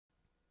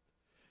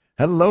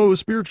Hello,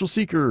 spiritual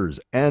seekers,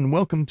 and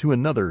welcome to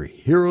another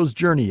Hero's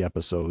Journey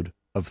episode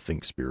of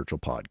Think Spiritual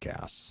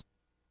Podcasts.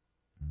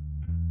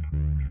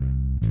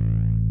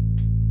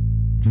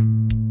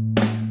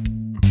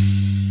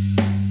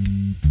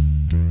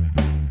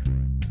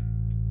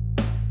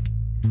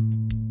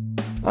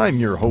 I'm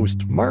your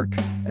host, Mark,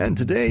 and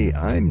today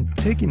I'm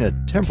taking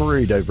a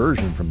temporary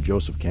diversion from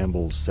Joseph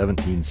Campbell's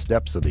 17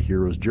 Steps of the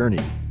Hero's Journey.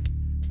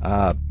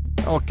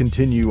 I'll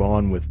continue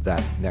on with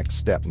that next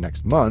step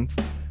next month,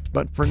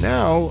 but for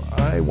now,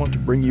 I want to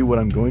bring you what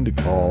I'm going to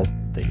call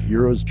the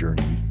hero's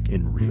journey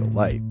in real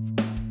life.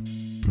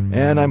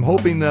 And I'm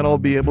hoping that I'll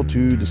be able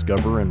to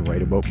discover and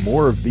write about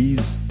more of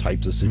these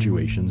types of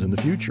situations in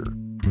the future.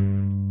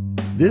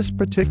 This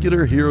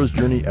particular hero's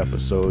journey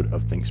episode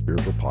of Think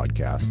Spiritual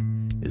Podcast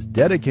is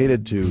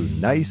dedicated to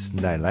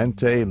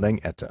Nailantei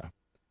Leng'ete,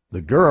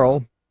 the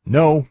girl,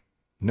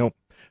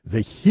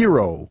 the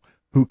hero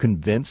who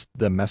convinced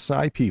the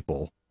Maasai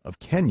people of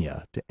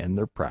Kenya to end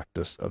their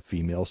practice of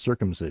female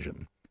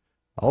circumcision,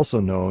 also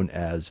known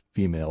as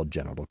female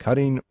genital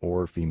cutting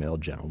or female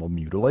genital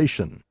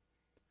mutilation.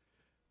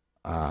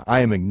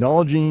 I am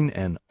acknowledging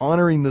and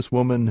honoring this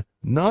woman,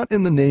 not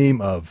in the name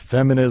of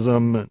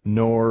feminism,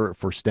 nor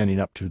for standing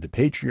up to the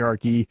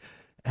patriarchy,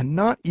 and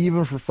not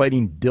even for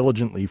fighting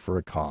diligently for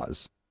a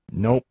cause.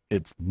 Nope,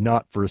 it's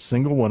not for a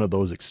single one of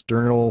those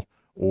external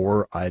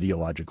or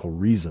ideological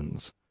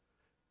reasons.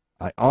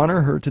 I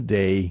honor her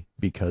today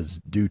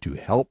because due to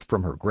help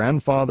from her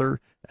grandfather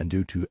and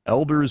due to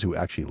elders who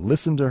actually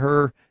listened to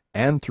her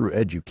and through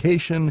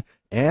education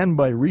and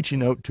by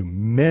reaching out to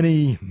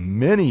many,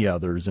 many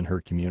others in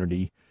her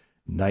community,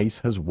 Nice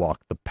has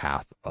walked the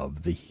path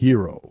of the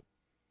hero.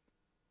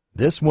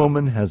 This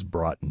woman has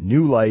brought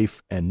new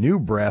life and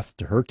new breath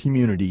to her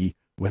community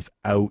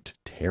without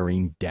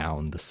tearing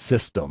down the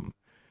system.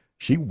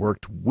 She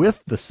worked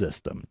with the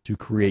system to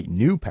create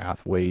new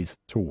pathways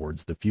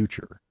towards the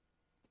future.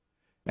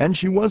 And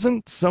she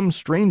wasn't some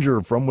stranger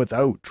from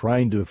without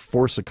trying to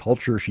force a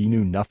culture she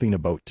knew nothing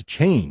about to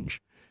change.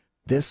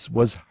 This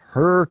was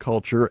her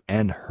culture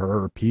and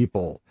her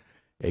people,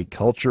 a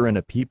culture and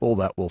a people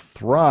that will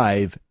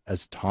thrive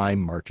as time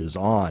marches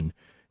on.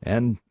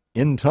 And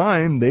in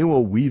time, they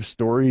will weave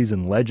stories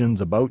and legends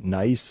about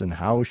Nice and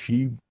how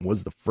she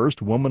was the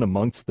first woman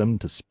amongst them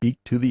to speak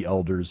to the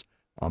elders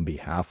on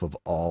behalf of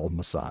all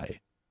Maasai.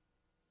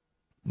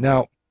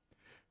 Now,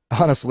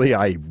 honestly,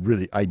 I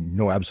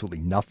know absolutely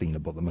nothing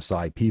about the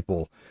Maasai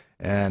people,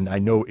 and I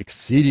know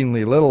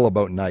exceedingly little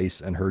about Nice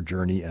and her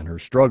journey and her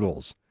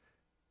struggles.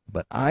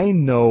 But I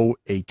know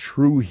a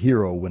true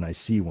hero when I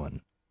see one,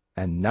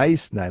 and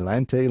Nice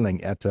Nailantei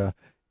Leng'ete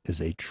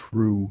is a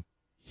true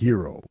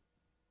hero.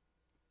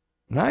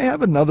 And I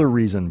have another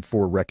reason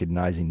for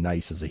recognizing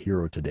Nice as a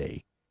hero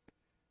today.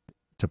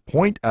 To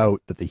point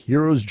out that the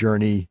hero's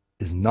journey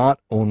is not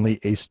only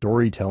a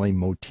storytelling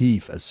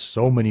motif, as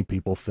so many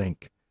people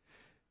think.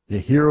 The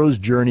hero's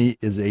journey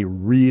is a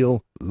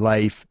real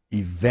life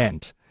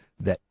event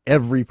that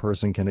every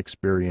person can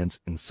experience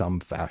in some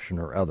fashion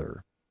or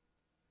other.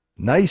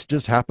 Nice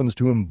just happens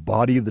to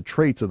embody the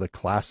traits of the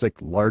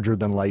classic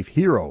larger-than-life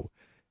hero,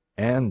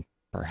 and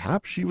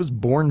perhaps she was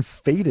born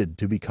fated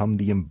to become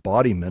the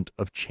embodiment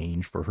of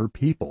change for her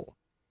people.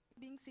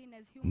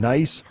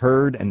 Nice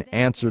heard and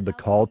answered the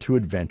call to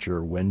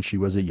adventure when she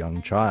was a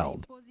young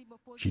child.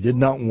 She did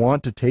not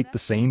want to take the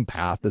same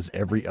path as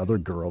every other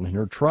girl in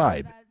her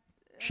tribe.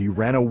 She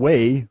ran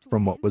away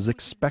from what was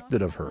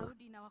expected of her.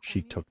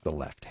 She took the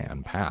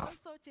left-hand path.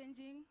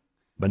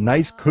 But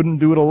Nice couldn't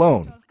do it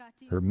alone.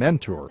 Her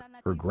mentor,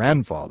 her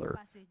grandfather,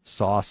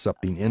 saw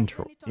something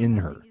in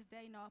her.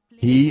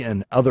 He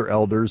and other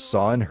elders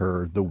saw in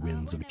her the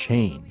winds of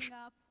change.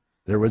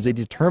 There was a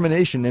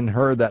determination in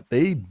her that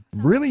they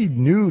really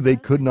knew they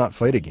could not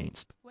fight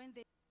against.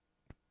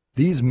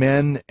 These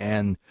men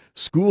and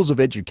schools of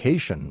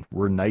education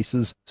were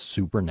Nice's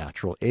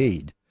supernatural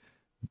aid.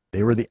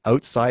 They were the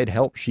outside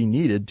help she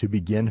needed to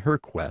begin her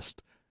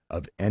quest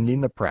of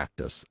ending the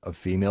practice of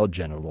female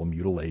genital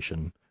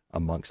mutilation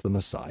amongst the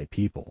Maasai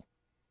people.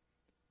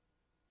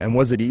 And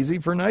was it easy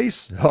for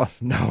Nice? Oh,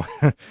 no,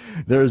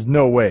 there's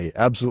no way,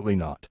 absolutely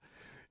not.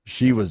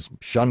 She was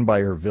shunned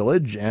by her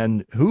village,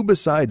 and who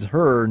besides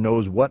her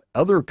knows what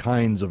other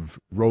kinds of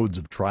roads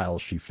of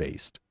trials she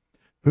faced?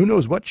 Who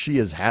knows what she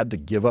has had to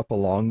give up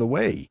along the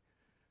way?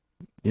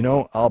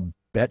 I'll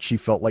bet she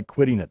felt like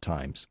quitting at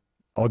times.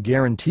 I'll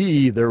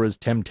guarantee there was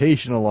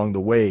temptation along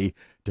the way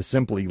to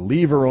simply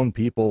leave her own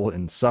people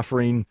in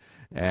suffering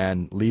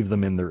and leave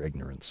them in their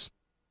ignorance.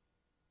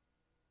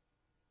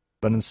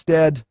 But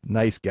instead,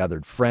 Nice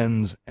gathered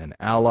friends and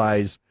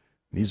allies.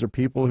 These are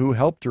people who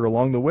helped her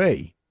along the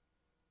way.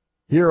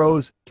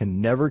 Heroes can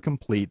never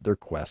complete their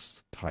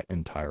quests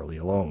entirely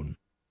alone.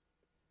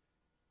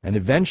 And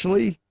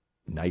eventually,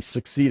 Nice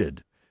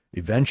succeeded.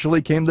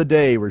 Eventually came the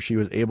day where she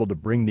was able to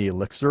bring the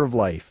elixir of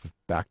life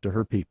back to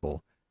her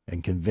people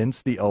and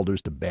convince the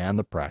elders to ban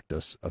the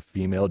practice of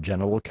female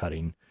genital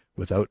cutting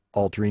without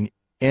altering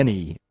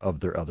any of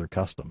their other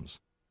customs.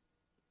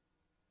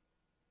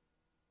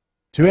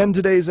 To end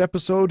today's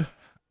episode,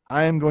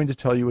 I am going to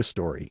tell you a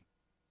story.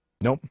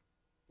 Nope,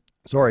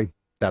 sorry,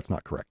 that's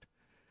not correct.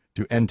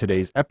 To end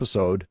today's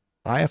episode,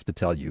 I have to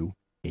tell you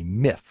a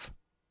myth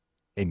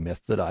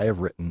that I have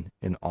written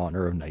in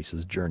honor of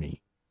Nice's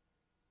journey.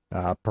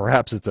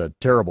 Perhaps it's a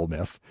terrible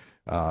myth,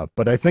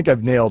 but I think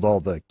I've nailed all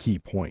the key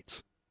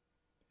points.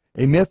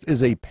 A myth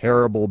is a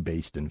parable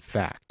based in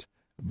fact,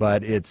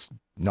 but it's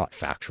not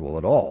factual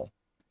at all.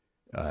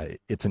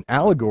 It's an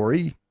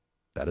allegory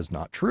that is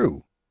not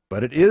true,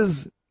 but it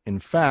is, in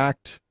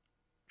fact,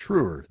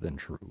 truer than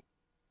true.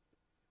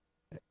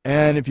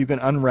 And if you can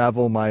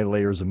unravel my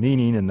layers of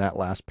meaning in that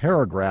last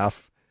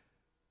paragraph,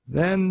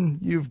 then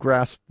you've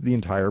grasped the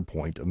entire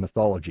point of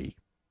mythology,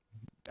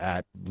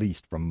 at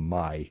least from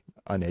my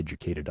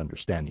uneducated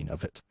understanding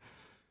of it.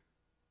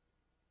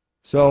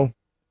 So,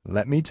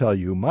 let me tell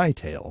you my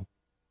tale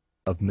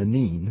of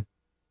Menine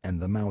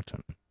and the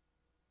mountain.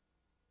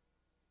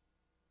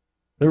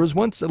 There was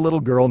once a little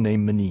girl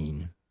named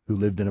Menine who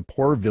lived in a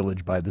poor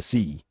village by the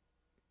sea.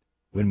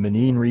 When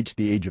Menine reached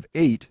the age of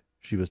 8,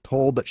 she was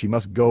told that she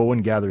must go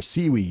and gather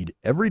seaweed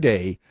every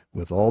day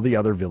with all the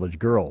other village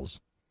girls.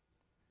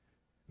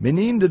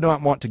 Menine did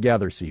not want to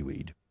gather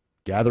seaweed.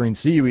 Gathering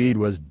seaweed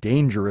was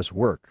dangerous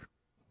work.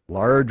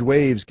 Large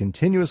waves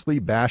continuously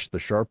bashed the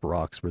sharp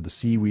rocks where the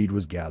seaweed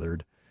was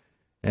gathered,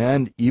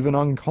 and even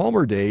on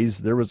calmer days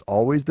there was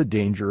always the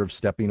danger of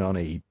stepping on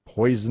a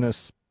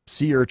poisonous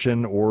sea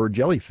urchin or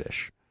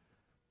jellyfish.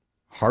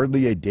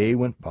 Hardly a day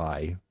went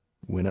by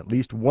when at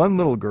least one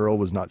little girl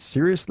was not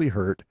seriously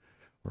hurt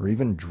or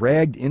even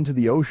dragged into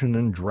the ocean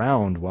and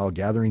drowned while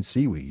gathering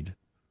seaweed.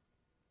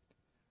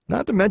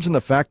 Not to mention the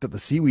fact that the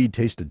seaweed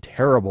tasted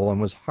terrible and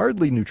was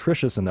hardly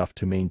nutritious enough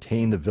to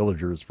maintain the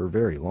villagers for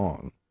very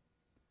long.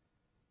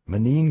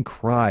 Menine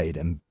cried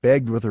and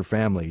begged with her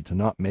family to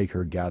not make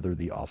her gather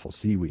the awful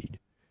seaweed.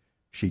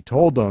 She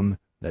told them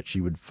that she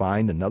would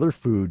find another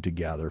food to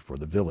gather for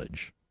the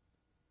village.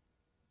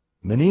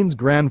 Menine's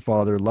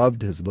grandfather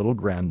loved his little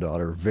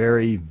granddaughter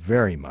very,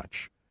 very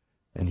much,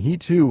 and he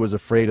too was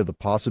afraid of the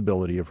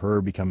possibility of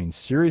her becoming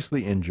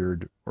seriously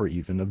injured or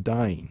even of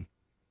dying.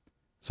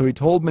 So he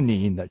told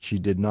Menine that she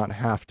did not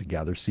have to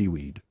gather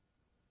seaweed.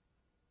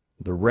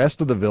 The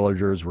rest of the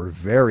villagers were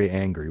very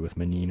angry with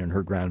Menine and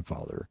her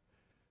grandfather,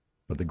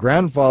 but the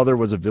grandfather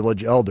was a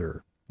village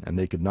elder, and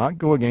they could not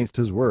go against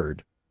his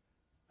word.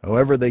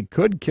 However, they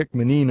could kick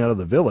Menine out of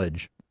the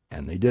village,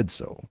 and they did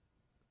so.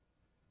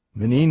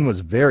 Menine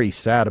was very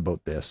sad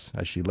about this,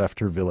 as she left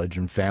her village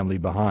and family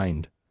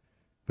behind,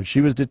 but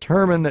she was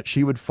determined that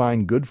she would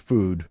find good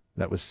food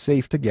that was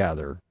safe to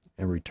gather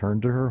and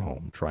return to her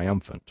home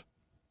triumphant.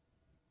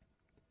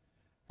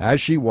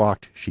 As she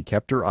walked, she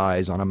kept her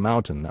eyes on a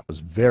mountain that was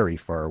very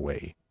far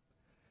away.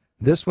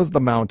 This was the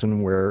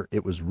mountain where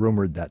it was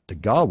rumored that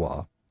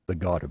Dagawa, the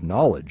god of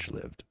knowledge,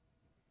 lived.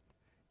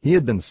 He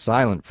had been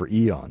silent for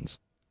eons,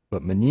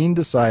 but Menine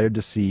decided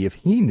to see if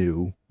he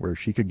knew where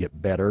she could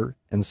get better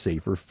and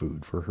safer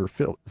food for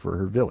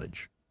her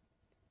village.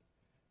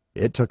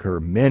 It took her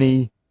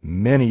many,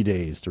 many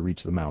days to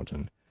reach the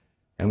mountain,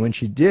 and when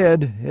she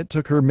did, it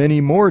took her many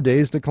more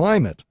days to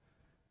climb it.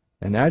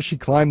 And as she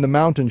climbed the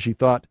mountain, she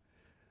thought,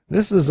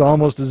 "This is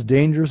almost as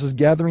dangerous as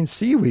gathering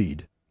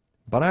seaweed.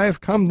 But I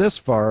have come this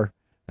far,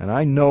 and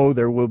I know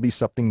there will be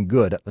something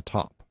good at the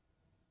top."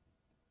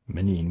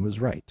 Menine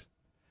was right.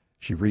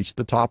 She reached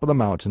the top of the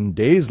mountain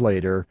days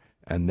later,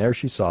 and there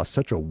she saw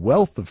such a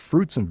wealth of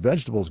fruits and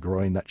vegetables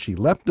growing that she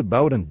leapt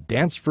about and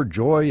danced for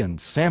joy and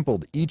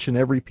sampled each and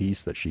every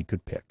piece that she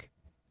could pick.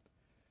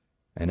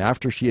 And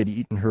after she had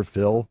eaten her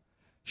fill,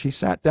 she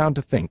sat down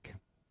to think.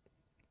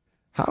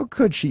 How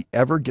could she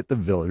ever get the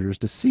villagers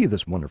to see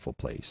this wonderful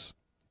place?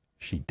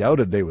 She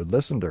doubted they would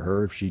listen to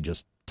her if she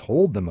just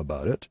told them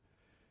about it.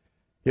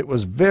 It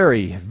was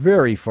very,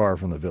 very far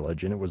from the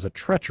village, and it was a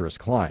treacherous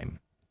climb.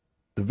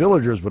 The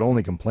villagers would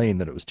only complain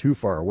that it was too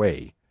far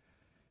away,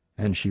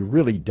 and she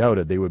really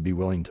doubted they would be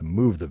willing to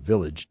move the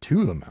village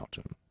to the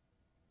mountain.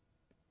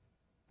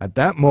 At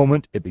that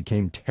moment, it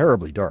became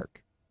terribly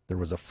dark. There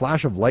was a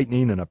flash of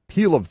lightning and a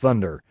peal of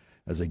thunder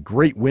as a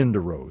great wind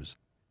arose.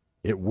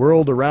 It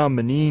whirled around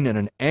Menine, and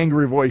an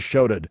angry voice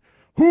shouted,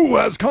 "Who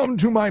has come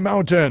to my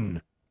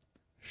mountain?"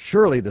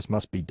 Surely this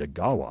must be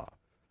Dagawa.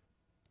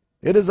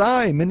 "It is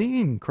I,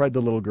 Menine," cried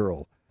the little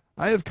girl.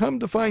 "I have come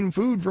to find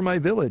food for my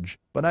village,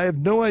 but I have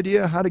no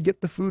idea how to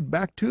get the food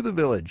back to the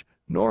village,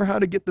 nor how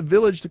to get the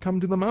village to come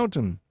to the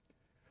mountain.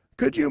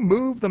 Could you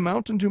move the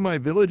mountain to my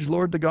village,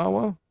 Lord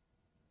Dagawa?"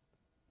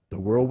 The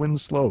whirlwind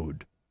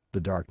slowed,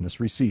 the darkness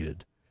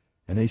receded,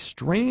 and a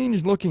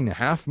strange-looking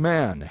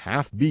half-man,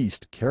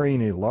 half-beast,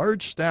 carrying a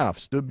large staff,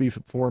 stood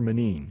before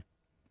Menine.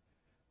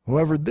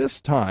 However, this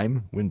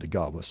time, when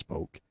Dagawa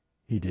spoke,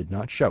 he did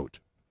not shout,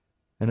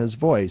 and his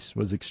voice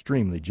was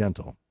extremely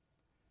gentle.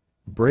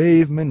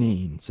 "Brave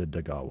Menine," said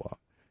Dagawa,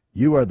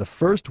 "you are the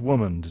first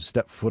woman to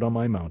step foot on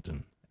my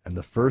mountain, and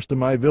the first of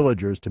my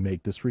villagers to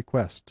make this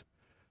request.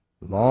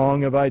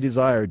 Long have I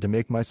desired to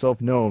make myself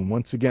known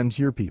once again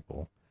to your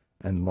people,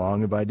 and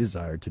long have I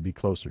desired to be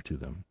closer to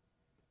them."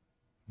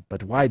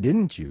 "But why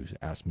didn't you?"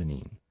 asked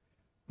Menine.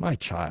 "My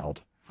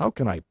child, How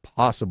can I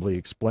possibly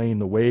explain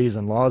the ways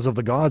and laws of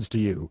the gods to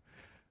you?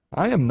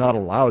 I am not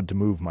allowed to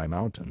move my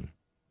mountain,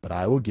 but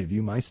I will give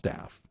you my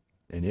staff,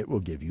 and it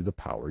will give you the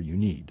power you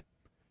need."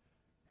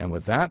 And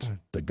with that,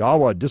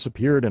 Tagawa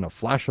disappeared in a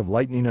flash of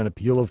lightning and a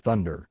peal of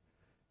thunder,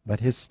 but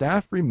his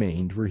staff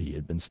remained where he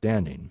had been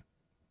standing.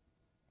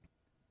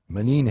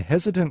 Manine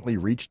hesitantly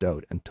reached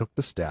out and took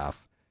the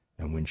staff,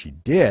 and when she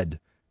did,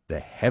 the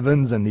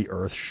heavens and the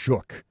earth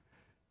shook.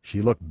 She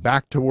looked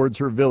back towards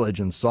her village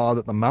and saw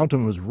that the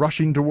mountain was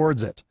rushing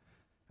towards it.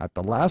 At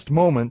the last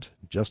moment,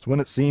 just when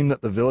it seemed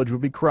that the village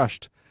would be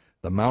crushed,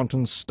 the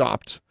mountain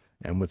stopped,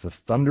 and with a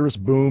thunderous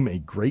boom, a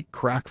great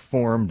crack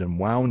formed and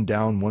wound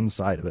down one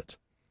side of it.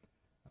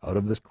 Out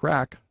of this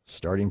crack,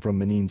 starting from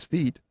Manine's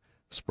feet,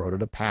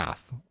 sprouted a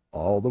path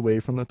all the way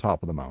from the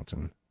top of the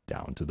mountain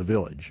down to the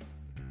village.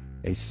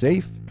 A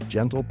safe,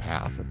 gentle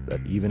path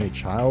that even a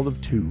child of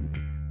 2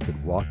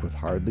 could walk with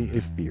hardly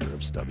a fear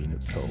of stubbing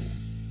its toe.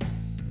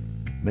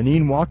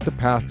 Manine walked the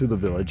path to the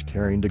village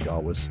carrying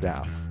Tagawa's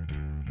staff.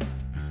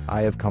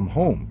 "I have come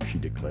home," she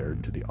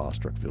declared to the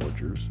awestruck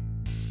villagers,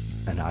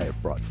 "and I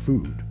have brought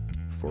food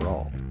for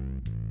all."